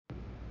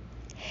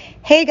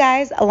Hey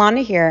guys,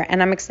 Alana here,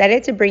 and I'm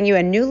excited to bring you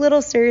a new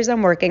little series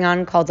I'm working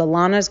on called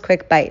Alana's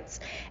Quick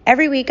Bites.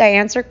 Every week I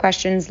answer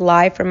questions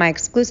live from my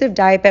exclusive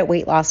Diet Bet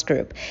weight loss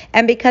group,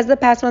 and because the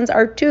past ones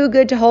are too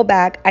good to hold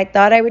back, I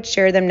thought I would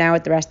share them now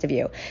with the rest of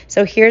you.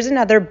 So here's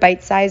another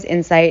bite-sized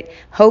insight.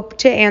 Hope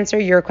to answer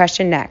your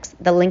question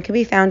next. The link can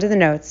be found in the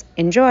notes.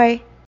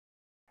 Enjoy!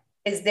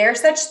 Is there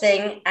such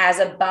thing as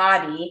a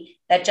body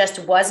that just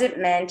wasn't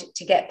meant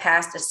to get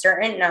past a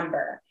certain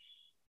number?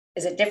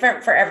 Is it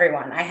different for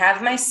everyone? I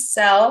have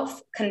myself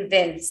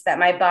convinced that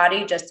my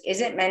body just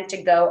isn't meant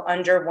to go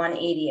under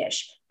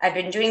 180-ish. I've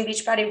been doing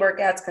Beachbody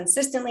workouts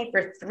consistently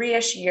for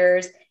 3-ish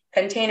years,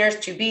 containers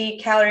to be,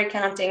 calorie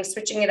counting,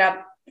 switching it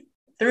up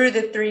through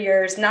the 3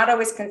 years, not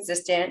always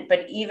consistent,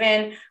 but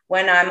even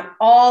when I'm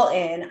all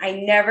in, I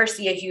never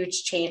see a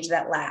huge change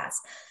that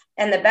lasts.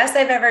 And the best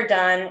I've ever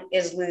done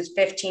is lose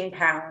 15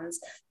 pounds,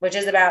 which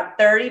is about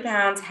 30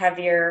 pounds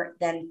heavier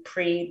than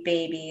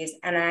pre-babies.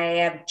 And I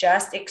have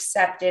just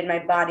accepted my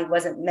body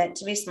wasn't meant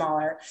to be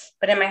smaller.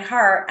 But in my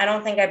heart, I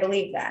don't think I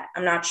believe that.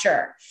 I'm not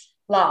sure.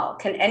 Lol,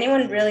 can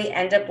anyone really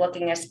end up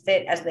looking as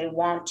fit as they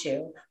want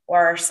to?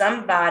 Or are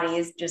some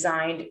bodies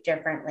designed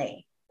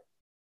differently?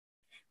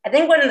 I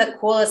think one of the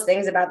coolest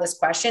things about this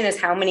question is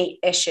how many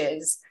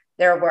ishes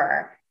there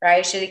were,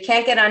 right? She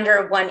can't get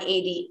under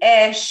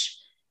 180-ish.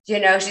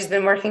 She's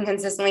been working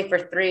consistently for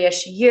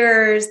 3-ish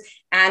years.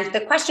 And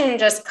the question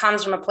just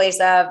comes from a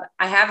place of,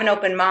 I have an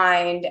open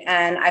mind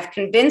and I've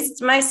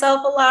convinced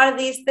myself a lot of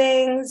these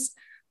things,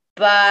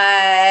 but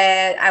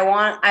I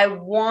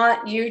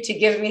want you to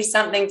give me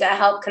something to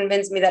help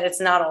convince me that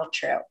it's not all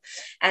true.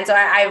 And so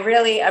I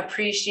really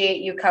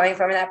appreciate you coming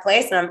from that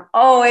place. And I'm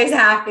always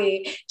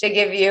happy to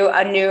give you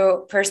a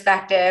new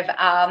perspective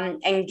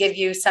and give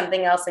you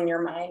something else in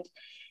your mind.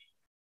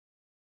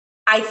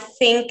 I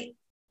think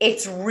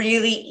it's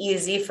really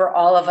easy for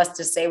all of us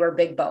to say we're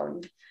big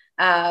boned.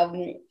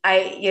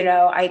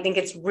 I think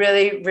it's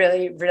really,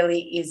 really, really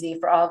easy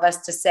for all of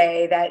us to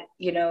say that,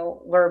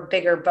 we're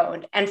bigger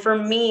boned. And for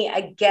me,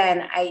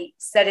 again, I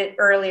said it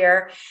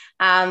earlier,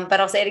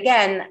 but I'll say it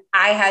again.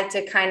 I had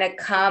to kind of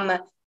come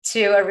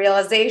to a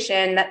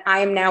realization that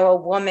I'm now a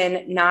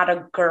woman, not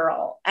a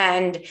girl.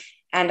 And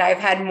I've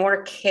had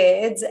more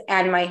kids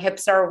and my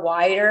hips are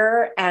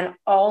wider and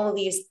all of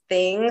these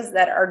things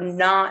that are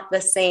not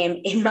the same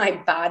in my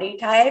body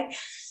type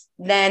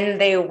than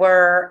they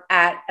were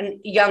at a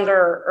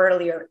younger,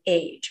 earlier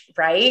age,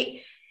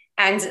 right?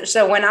 And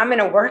so when I'm in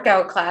a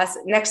workout class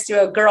next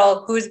to a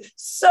girl who's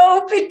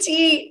so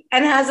petite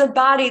and has a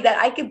body that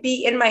I could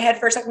be in my head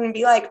for a second and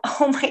be like,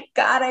 oh my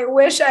God, I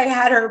wish I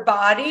had her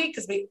body,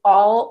 because we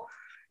all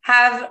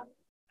have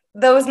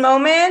those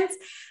moments.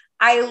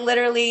 I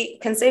literally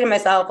can say to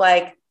myself,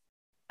 like,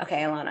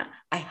 okay, Alana,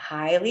 I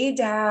highly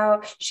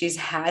doubt she's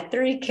had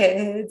 3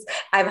 kids.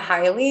 I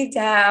highly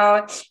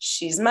doubt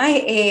she's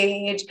my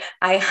age.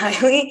 I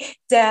highly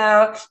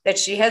doubt that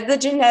she has the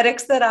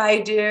genetics that I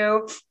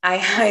do. I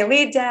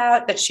highly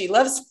doubt that she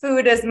loves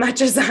food as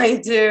much as I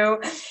do.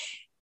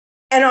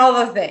 And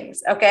all the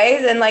things, okay?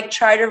 Then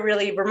try to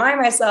really remind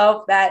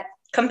myself that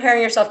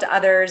comparing yourself to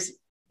others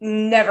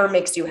never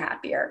makes you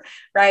happier,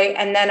 right?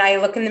 And then I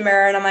look in the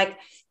mirror and I'm like,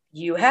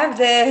 you have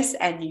this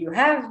and you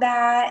have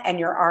that, and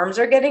your arms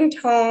are getting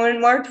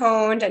more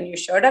toned, and you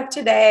showed up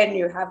today and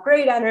you have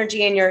great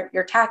energy and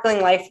you're tackling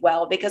life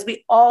well, because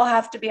we all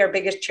have to be our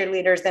biggest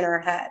cheerleaders in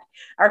our head.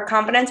 Our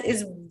confidence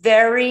is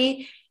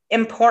very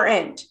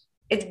important.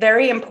 It's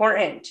very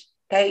important.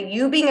 Okay.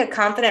 You being a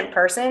confident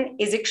person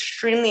is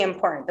extremely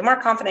important. The more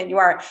confident you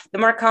are, the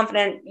more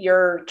confident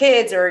your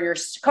kids or your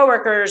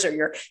coworkers or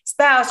your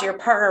spouse, or your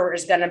partner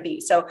is going to be.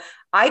 So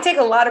I take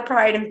a lot of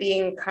pride in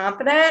being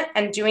confident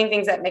and doing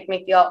things that make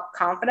me feel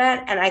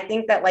confident. And I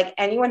think that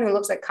anyone who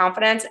looks at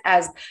confidence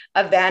as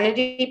a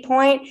vanity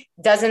point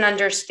doesn't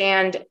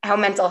understand how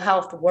mental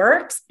health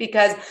works,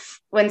 because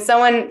when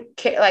someone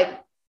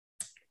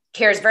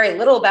cares very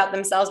little about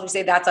themselves, we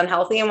say that's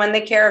unhealthy. And when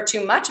they care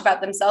too much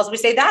about themselves, we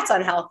say that's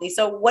unhealthy.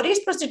 So what are you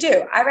supposed to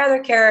do? I'd rather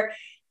care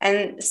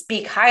and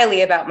speak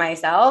highly about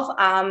myself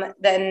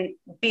than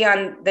be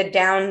on the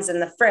downs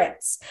and the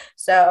frits.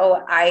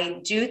 So I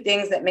do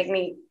things that make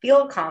me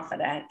feel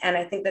confident. And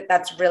I think that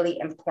that's really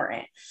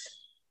important.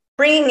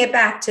 Bringing it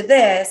back to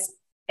this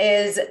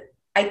is,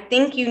 I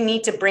think you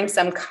need to bring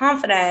some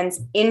confidence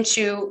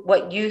into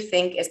what you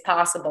think is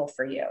possible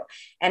for you.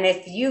 And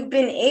if you've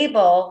been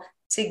able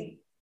to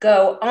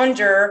go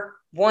under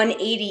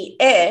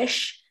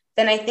 180-ish,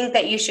 then I think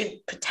that you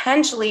should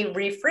potentially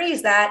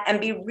rephrase that and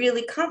be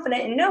really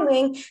confident in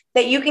knowing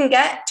that you can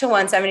get to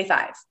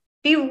 175.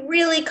 Be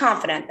really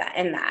confident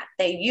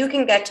that you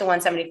can get to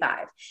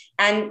 175,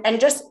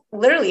 and just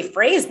literally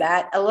phrase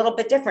that a little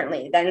bit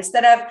differently. Then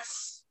instead of,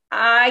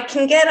 I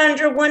can get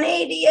under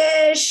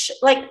 180-ish,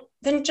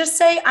 then just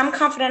say, I'm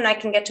confident I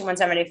can get to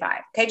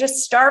 175. Okay.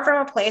 Just start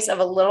from a place of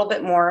a little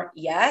bit more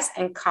yes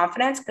and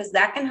confidence, because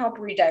that can help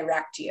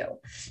redirect you.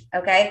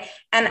 Okay.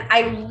 And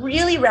I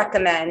really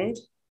recommend,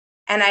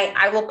 and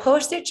I will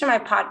post it to my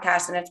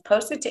podcast and it's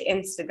posted to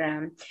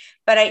Instagram,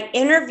 but I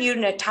interviewed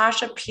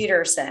Natasha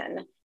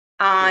Peterson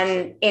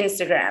on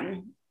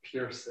Instagram.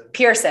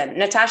 Pearson,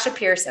 Natasha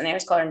Pearson. I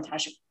always call her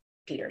Natasha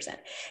Peterson.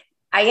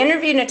 I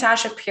interviewed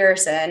Natasha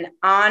Pearson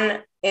on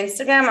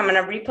Instagram. I'm going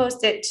to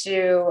repost it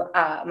to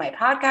my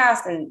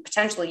podcast and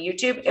potentially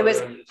YouTube. It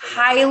was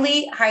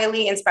highly,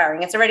 highly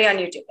inspiring. It's already on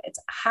YouTube. It's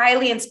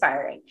highly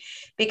inspiring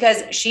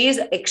because she's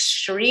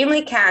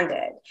extremely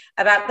candid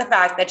about the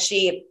fact that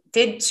she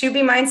did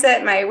 2B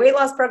Mindset, my weight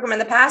loss program in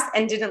the past,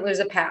 and didn't lose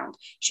a pound.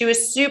 She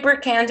was super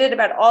candid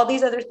about all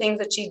these other things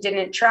that she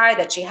didn't try,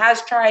 that she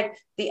has tried,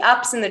 the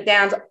ups and the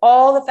downs,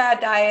 all the fad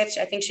diets.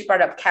 I think she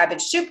brought up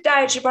cabbage soup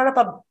diet. She brought up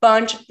a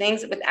bunch of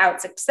things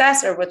without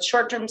success or with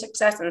short-term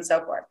success and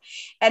so forth.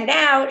 And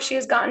now she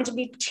has gotten to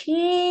be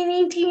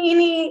teeny,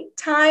 teeny,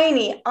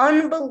 tiny,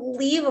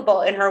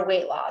 unbelievable in her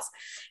weight loss.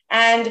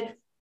 And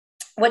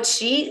what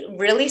she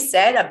really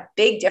said, a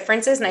big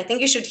difference is, and I think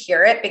you should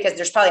hear it because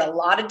there's probably a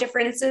lot of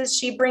differences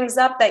she brings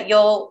up that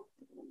you'll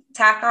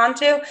tack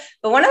onto.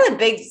 But one of the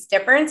big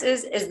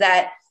differences is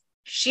that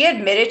she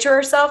admitted to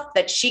herself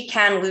that she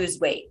can lose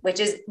weight, which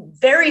is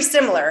very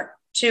similar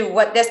to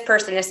what this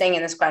person is saying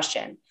in this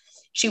question.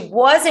 She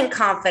wasn't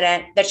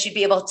confident that she'd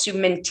be able to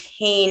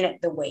maintain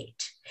the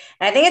weight.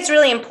 And I think it's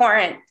really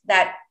important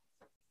that,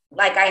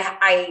 like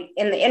I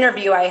in the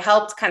interview, I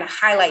helped kind of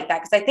highlight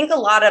that because I think a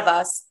lot of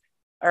us,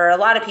 or a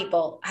lot of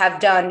people, have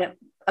done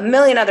a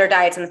million other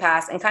diets in the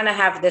past and kind of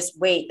have this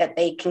weight that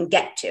they can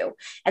get to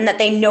and that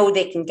they know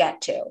they can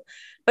get to.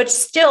 But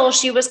still,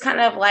 she was kind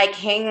of like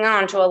hanging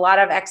on to a lot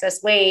of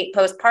excess weight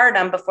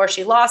postpartum before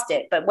she lost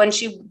it. But when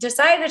she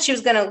decided that she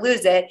was going to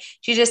lose it,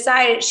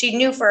 she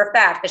knew for a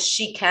fact that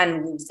she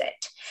can lose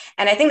it.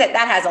 And I think that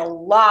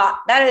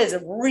that is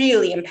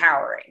really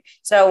empowering.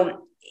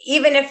 So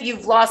even if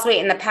you've lost weight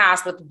in the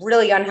past with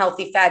really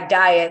unhealthy fad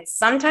diets,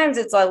 sometimes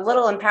it's a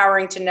little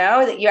empowering to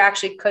know that you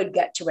actually could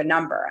get to a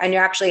number and you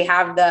actually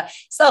have the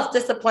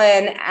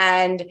self-discipline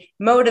and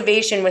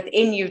motivation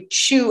within you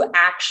to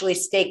actually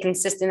stay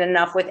consistent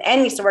enough with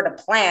any sort of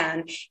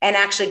plan and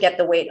actually get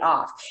the weight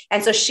off.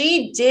 And so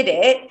she did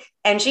it,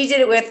 and she did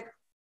it with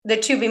the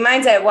 2B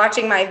Mindset,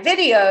 watching my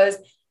videos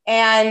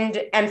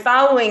and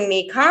following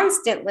me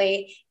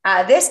constantly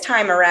this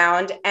time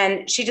around.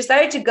 And she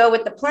decided to go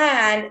with the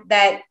plan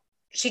that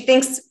she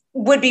thinks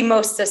would be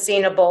most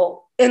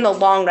sustainable in the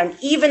long run,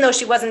 even though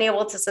she wasn't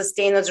able to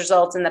sustain those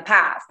results in the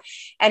past.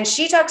 And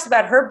she talks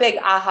about her big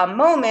aha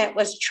moment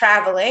was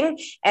traveling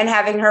and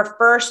having her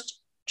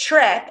first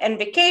trip and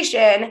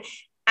vacation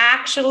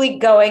actually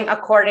going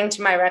according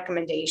to my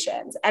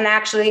recommendations and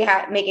actually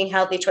making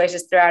healthy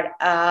choices throughout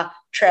a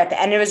trip.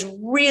 And it was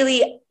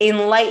really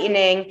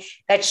enlightening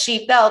that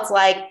she felt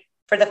like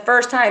for the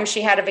first time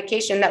she had a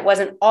vacation that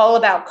wasn't all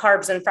about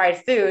carbs and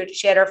fried food.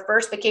 She had her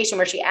first vacation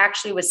where she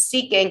actually was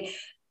seeking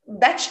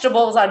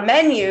vegetables on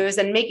menus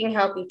and making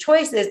healthy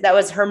choices. That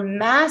was her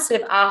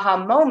massive aha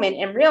moment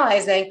in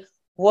realizing,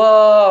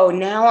 whoa,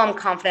 now I'm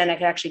confident I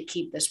can actually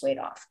keep this weight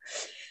off.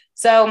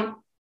 So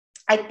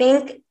I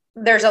think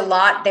there's a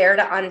lot there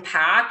to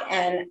unpack,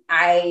 and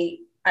I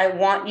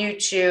want you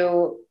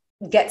to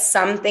get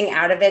something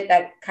out of it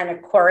that kind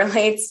of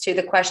correlates to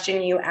the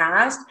question you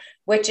asked,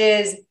 which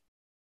is,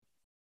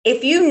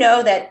 if you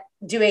know that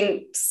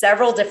doing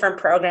several different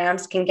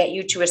programs can get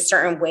you to a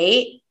certain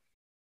weight,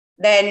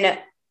 then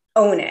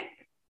own it,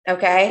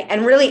 okay?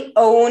 And really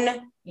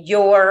own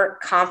your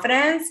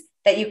confidence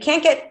that you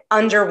can't get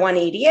under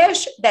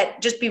 180-ish,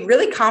 that just be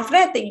really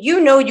confident that you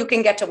know you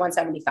can get to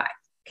 175.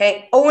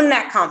 Okay. Own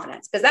that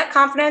confidence, because that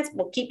confidence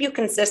will keep you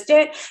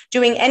consistent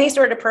doing any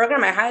sort of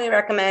program. I highly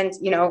recommend,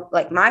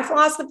 like my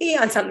philosophy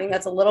on something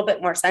that's a little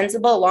bit more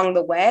sensible along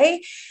the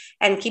way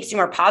and keeps you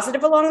more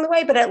positive along the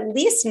way. But at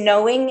least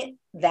knowing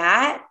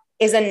that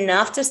is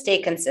enough to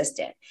stay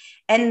consistent.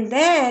 And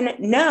then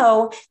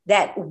know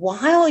that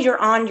while you're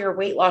on your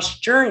weight loss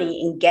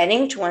journey in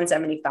getting to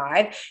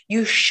 175,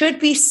 you should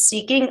be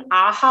seeking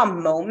aha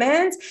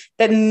moments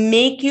that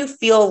make you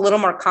feel a little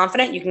more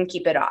confident you can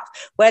keep it off.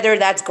 Whether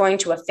that's going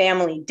to a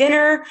family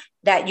dinner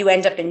that you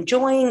end up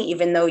enjoying,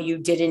 even though you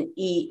didn't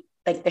eat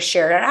like the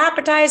shared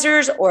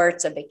appetizers, or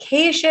it's a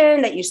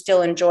vacation that you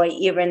still enjoy,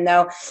 even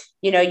though,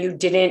 you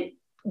didn't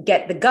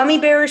get the gummy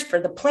bears for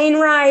the plane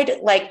ride,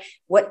 like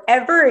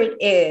whatever it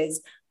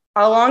is.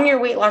 Along your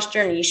weight loss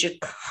journey, you should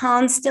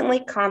constantly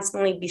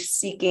be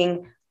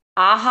seeking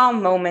aha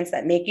moments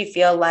that make you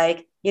feel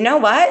like, you know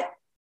what?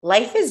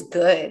 Life is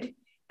good.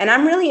 And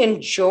I'm really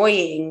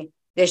enjoying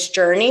this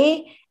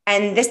journey.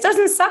 And this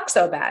doesn't suck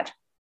so bad,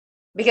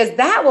 because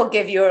that will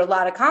give you a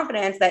lot of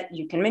confidence that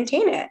you can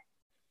maintain it.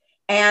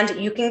 And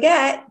you can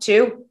get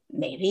to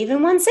maybe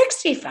even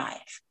 165.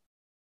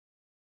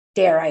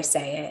 Dare I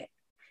say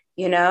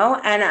it,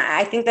 And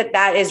I think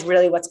that is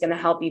really what's going to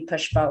help you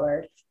push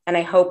forward. And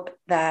I hope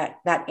that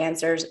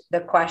answers the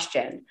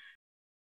question.